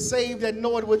 If you're saved and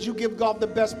know it, would you give God the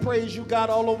best praise you got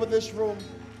all over this room?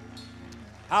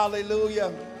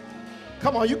 Hallelujah.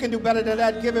 Come on, you can do better than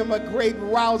that. Give him a great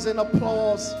rousing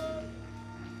applause.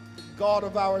 God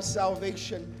of our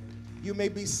salvation, you may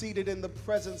be seated in the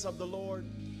presence of the Lord.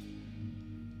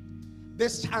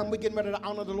 This time we're getting ready to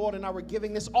honor the Lord in our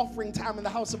giving. This offering time in the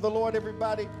house of the Lord,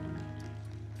 everybody.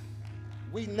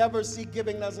 We never see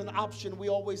giving as an option. We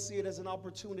always see it as an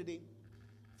opportunity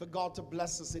for God to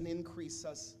bless us and increase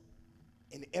us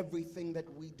in everything that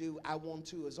we do. I want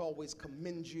to, as always,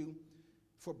 commend you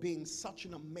for being such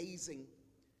an amazing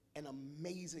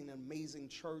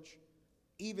church.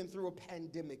 Even through a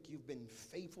pandemic, you've been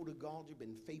faithful to God. You've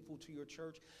been faithful to your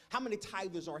church. How many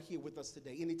tithers are here with us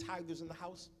today? Any tithers in the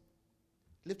house?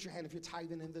 Lift your hand if you're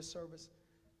tithing in this service.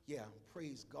 Yeah,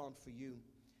 praise God for you.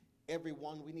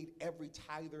 Everyone, we need every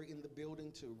tither in the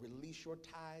building to release your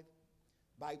tithe.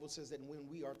 Bible says that when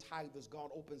we are tithers,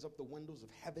 God opens up the windows of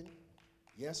heaven.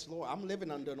 Yes, Lord, I'm living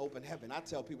under an open heaven. I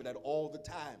tell people that all the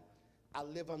time. I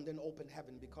live under an open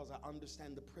heaven because I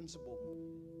understand the principle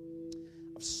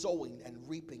of sowing and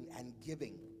reaping and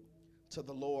giving to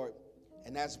the Lord.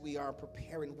 And as we are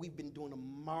preparing, we've been doing a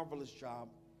marvelous job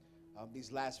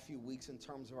these last few weeks in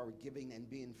terms of our giving and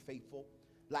being faithful.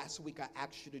 Last week, I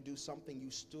asked you to do something. You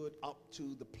stood up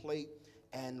to the plate,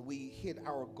 and we hit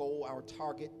our goal, our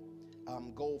target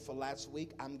goal for last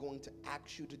week. I'm going to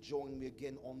ask you to join me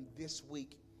again on this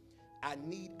week. I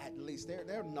need at least, there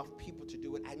are enough people to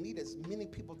do it. I need as many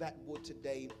people that would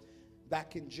today that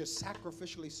can just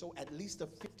sacrificially sow at least a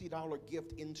 $50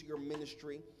 gift into your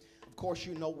ministry. Of course,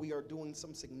 you know we are doing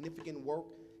some significant work.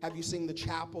 Have you seen the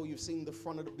chapel? You've seen the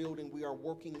front of the building. We are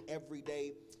working every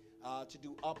day to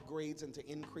do upgrades and to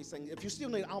increase things. If you still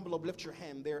need an envelope, lift your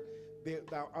hand. There are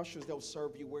Our ushers, they'll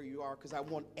serve you where you are, because I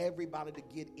want everybody to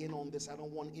get in on this. I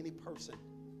don't want any person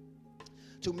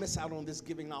to miss out on this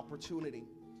giving opportunity.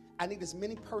 I need as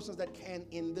many persons that can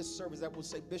in this service that will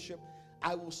say, Bishop,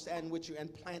 I will stand with you,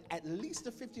 and plant at least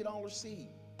a $50 seed.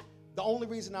 The only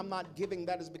reason I'm not giving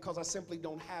that is because I simply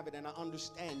don't have it, and I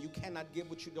understand you cannot give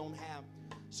what you don't have.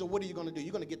 So what are you going to do?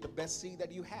 You're going to get the best seed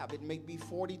that you have. It may be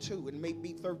 42, it may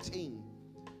be 13.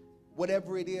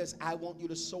 Whatever it is, I want you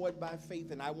to sow it by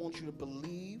faith, and I want you to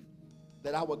believe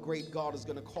that our great God is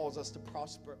going to cause us to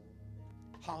prosper.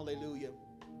 Hallelujah.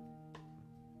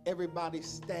 Everybody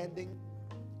standing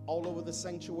all over the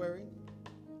sanctuary.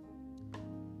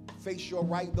 Face your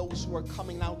right. Those who are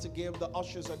coming out to give, the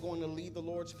ushers are going to lead the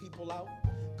Lord's people out.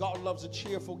 God loves a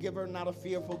cheerful giver, not a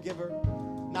fearful giver,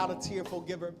 not a tearful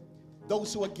giver.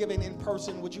 Those who are giving in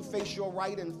person, would you face your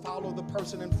right and follow the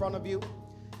person in front of you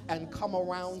and come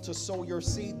around to sow your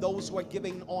seed? Those who are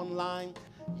giving online,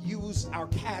 use our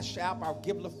Cash App, our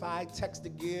Givelify, text to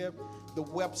give, the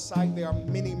website. There are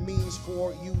many means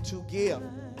for you to give.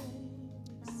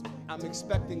 I'm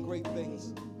expecting great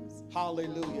things.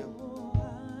 Hallelujah.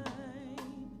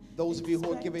 Those of you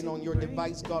who are giving on your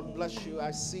device, God bless you.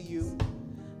 I see you.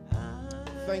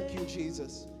 Thank you,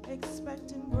 Jesus.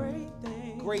 Expecting great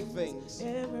things. Great things.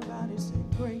 Everybody say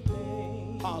great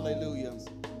things. Hallelujah.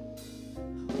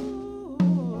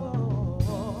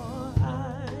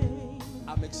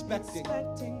 I'm expecting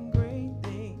great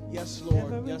things. Yes,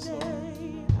 Lord. Yes, Lord.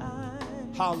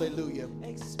 Hallelujah.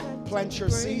 Plant your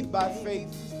seed by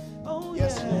faith. Oh,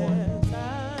 yes, Lord.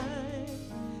 I'm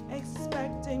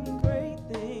expecting great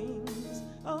things.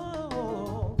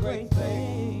 Oh, great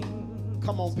things.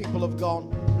 Come on, people of God.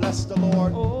 Bless the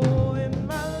Lord. Oh, in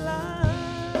my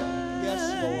life.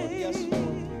 Yes, Lord. Yes,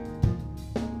 Lord.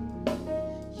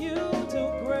 You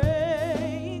do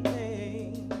great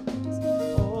things.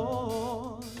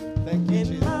 Oh, thank you, in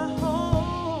Jesus. my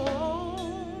home.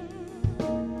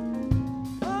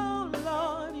 Oh,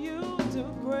 Lord, you do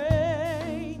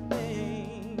great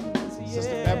things. Yeah.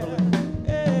 Sister Beverly.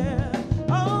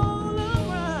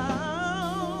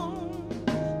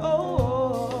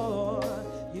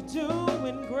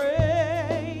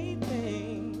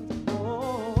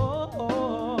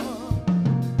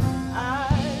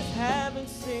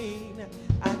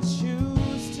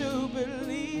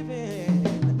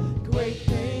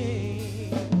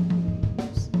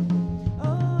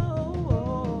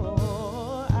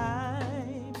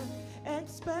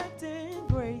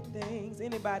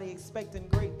 Anybody expecting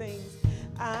great things?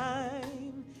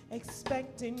 I'm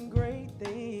expecting great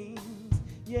things.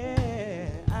 Yeah,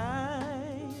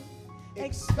 I'm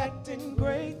expecting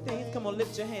great things. Come on,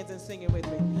 lift your hands and sing it with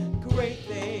me. Great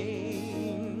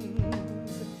things.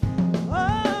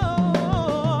 Oh,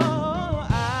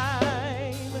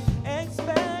 I'm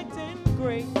expecting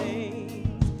great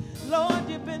things. Lord,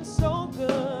 you've been so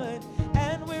good,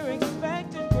 and we're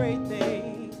expecting great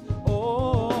things. Oh,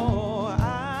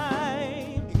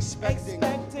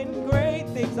 expecting great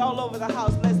things all over the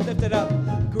house. Let's lift it up.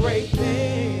 Great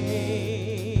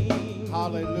things.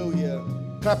 Hallelujah.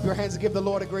 Clap your hands and give the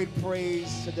Lord a great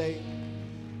praise today.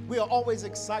 We are always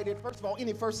excited. First of all,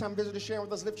 any first-time visitor sharing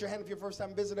with us, lift your hand if you're a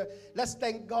first-time visitor. Let's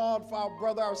thank God for our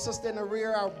brother, our sister in the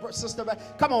rear, our sister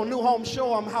back. Come on, New Home, show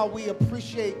them how we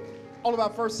appreciate all of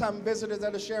our first-time visitors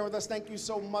that are sharing with us. Thank you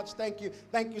so much. Thank you.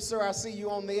 Thank you, sir. I see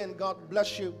you on the end. God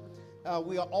bless you.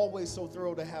 We are always so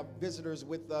thrilled to have visitors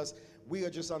with us. We are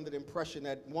just under the impression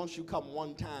that once you come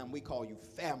one time, we call you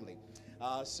family.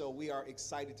 So we are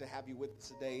excited to have you with us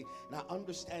today. And I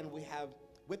understand we have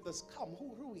with us,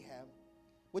 who do we have?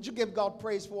 Would you give God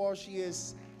praise for her? She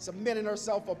is submitting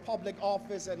herself for public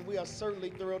office, and we are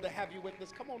certainly thrilled to have you with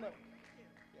us. Come on up.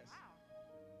 Yes.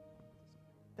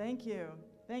 Thank you.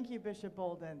 Thank you, Bishop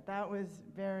Bolden. That was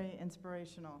very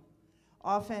inspirational.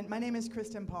 My name is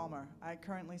Kristen Palmer. I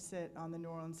currently sit on the New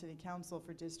Orleans City Council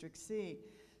for District C.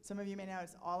 Some of you may know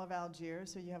it's all of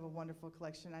Algiers, so you have a wonderful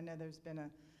collection. I know there's been a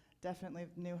definitely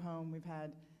New Home. We've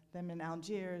had them in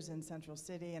Algiers and Central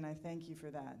City, and I thank you for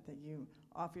that you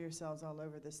offer yourselves all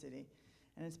over the city.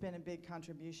 And it's been a big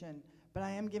contribution. But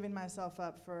I am giving myself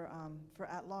up for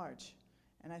at-large.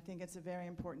 And I think it's a very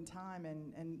important time.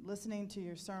 And listening to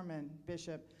your sermon,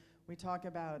 Bishop, we talk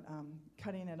about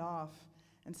cutting it off.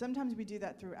 And sometimes we do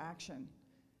that through action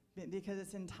because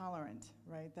it's intolerant,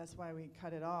 right? That's why we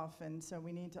cut it off. And so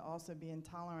we need to also be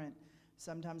intolerant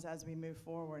sometimes as we move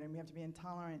forward. And we have to be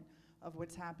intolerant of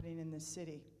what's happening in this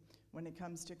city when it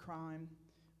comes to crime,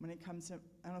 when it comes to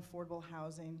unaffordable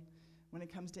housing, when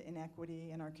it comes to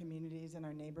inequity in our communities and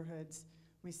our neighborhoods.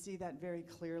 We see that very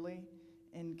clearly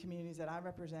in communities that I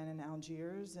represent in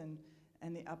Algiers and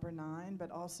and the Upper Nine,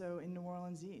 but also in New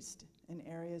Orleans East, in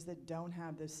areas that don't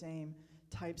have the same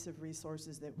types of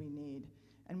resources that we need.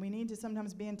 And we need to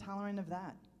sometimes be intolerant of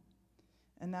that.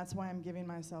 And that's why I'm giving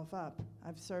myself up.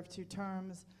 I've served 2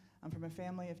 terms. I'm from a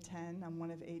family of 10. I'm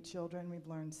one of 8 children. We've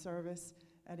learned service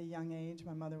at a young age.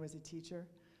 My mother was a teacher.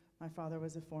 My father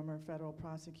was a former federal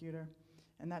prosecutor.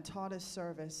 And that taught us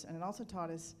service, and it also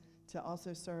taught us to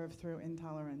also serve through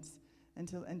intolerance and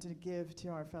to give to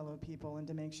our fellow people and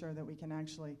to make sure that we can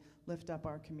actually lift up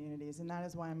our communities. And that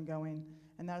is why I'm going,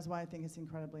 and that is why I think it's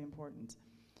incredibly important.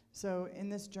 So in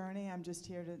this journey, I'm just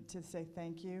here to say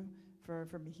thank you for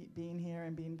being here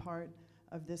and being part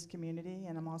of this community,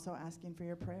 and I'm also asking for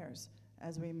your prayers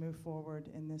as we move forward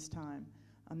in this time.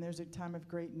 There's a time of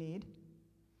great need.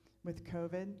 With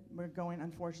COVID, we're going,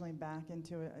 unfortunately, back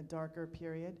into a darker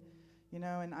period, you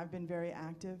know, and I've been very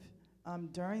active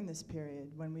during this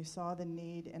period when we saw the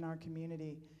need in our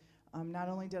community. Not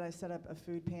only did I set up a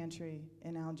food pantry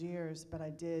in Algiers, but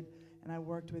I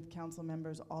worked with council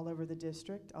members all over the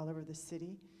district, all over the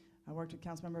city. I worked with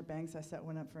Councilmember Banks. I set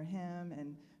one up for him,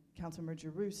 and Councilmember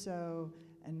Girusso,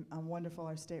 and wonderful,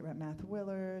 our State Rep Math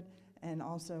Willard, and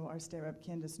also our State Rep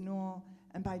Candace Newell.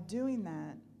 And by doing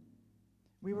that,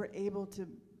 we were able to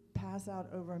pass out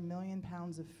over 1 million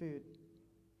pounds of food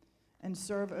and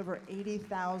serve over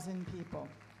 80,000 people.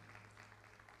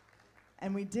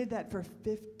 And we did that for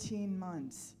 15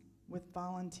 months with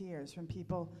volunteers from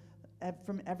people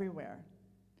from everywhere.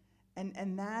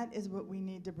 And that is what we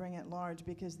need to bring at large,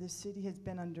 because this city has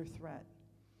been under threat.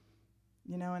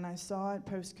 You know, and I saw it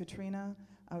post-Katrina.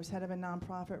 I was head of a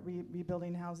nonprofit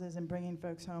rebuilding houses and bringing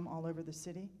folks home all over the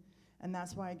city. And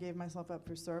that's why I gave myself up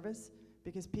for service,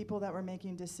 because people that were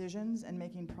making decisions and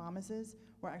making promises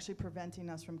were actually preventing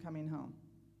us from coming home.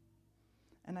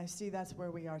 And I see that's where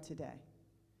we are today.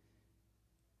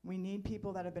 We need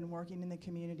people that have been working in the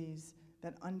communities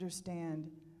that understand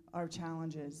our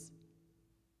challenges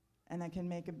and that can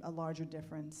make a larger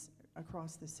difference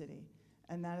across the city.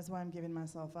 And that is why I'm giving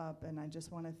myself up, and I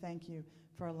just want to thank you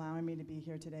for allowing me to be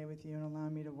here today with you and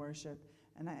allowing me to worship.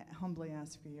 And I humbly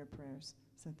ask for your prayers.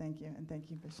 So thank you, and thank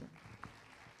you, Bishop.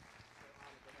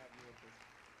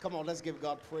 Come on, let's give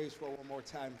God praise for one more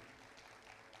time.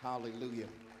 Hallelujah.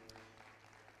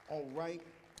 All right.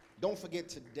 Don't forget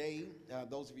today,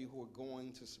 those of you who are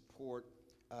going to support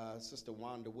Sister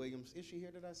Wanda Williams. Is she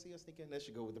here? Did I see us thinking? There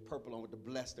she go with the purple on with the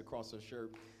blessed across her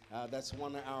shirt. That's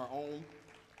one of our own.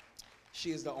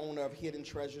 She is the owner of Hidden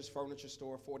Treasures Furniture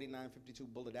Store, 4952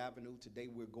 Bullitt Avenue. Today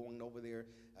we're going over there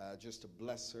just to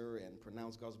bless her and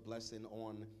pronounce God's blessing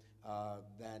on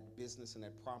that business and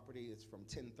that property. It's from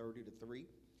 10:30 to 3.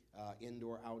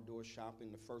 Indoor, outdoor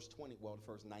shopping. The first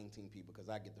 19 people, because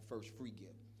I get the first free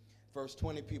gift. First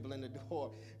 20 people in the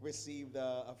door received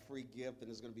a free gift, and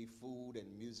there's going to be food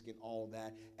and music and all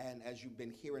that. And as you've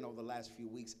been hearing over the last few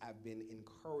weeks, I've been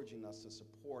encouraging us to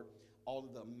support all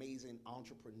of the amazing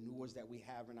entrepreneurs that we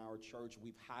have in our church.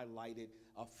 We've highlighted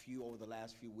a few over the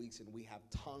last few weeks, and we have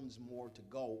tons more to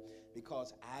go,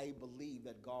 because I believe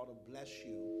that God will bless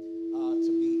you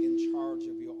to be in charge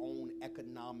of your own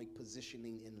economic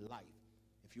positioning in life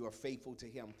if you are faithful to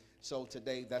him. So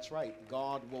today, that's right,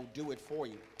 God will do it for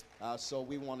you. So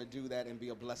we want to do that and be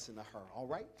a blessing to her. All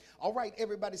right? All right,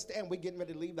 everybody stand. We're getting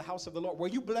ready to leave the house of the Lord. Were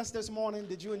you blessed this morning?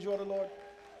 Did you enjoy the Lord?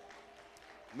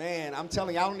 Man, I'm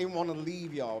telling you, I don't even want to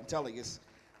leave y'all. I'm telling you,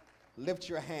 lift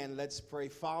your hand. Let's pray.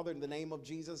 Father, in the name of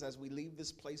Jesus, as we leave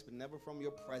this place, but never from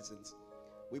your presence,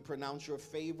 we pronounce your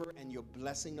favor and your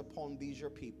blessing upon these, your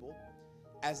people.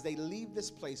 As they leave this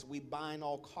place, we bind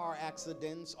all car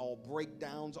accidents, all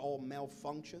breakdowns, all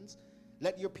malfunctions.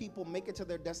 Let your people make it to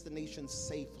their destination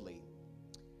safely.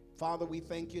 Father, we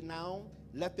thank you now.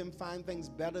 Let them find things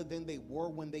better than they were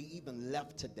when they even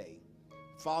left today.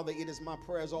 Father, it is my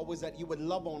prayer as always that you would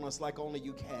love on us like only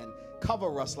you can.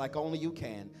 Cover us like only you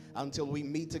can. Until we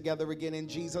meet together again, in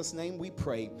Jesus' name we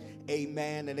pray.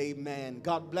 Amen and amen.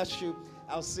 God bless you.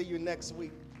 I'll see you next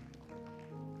week.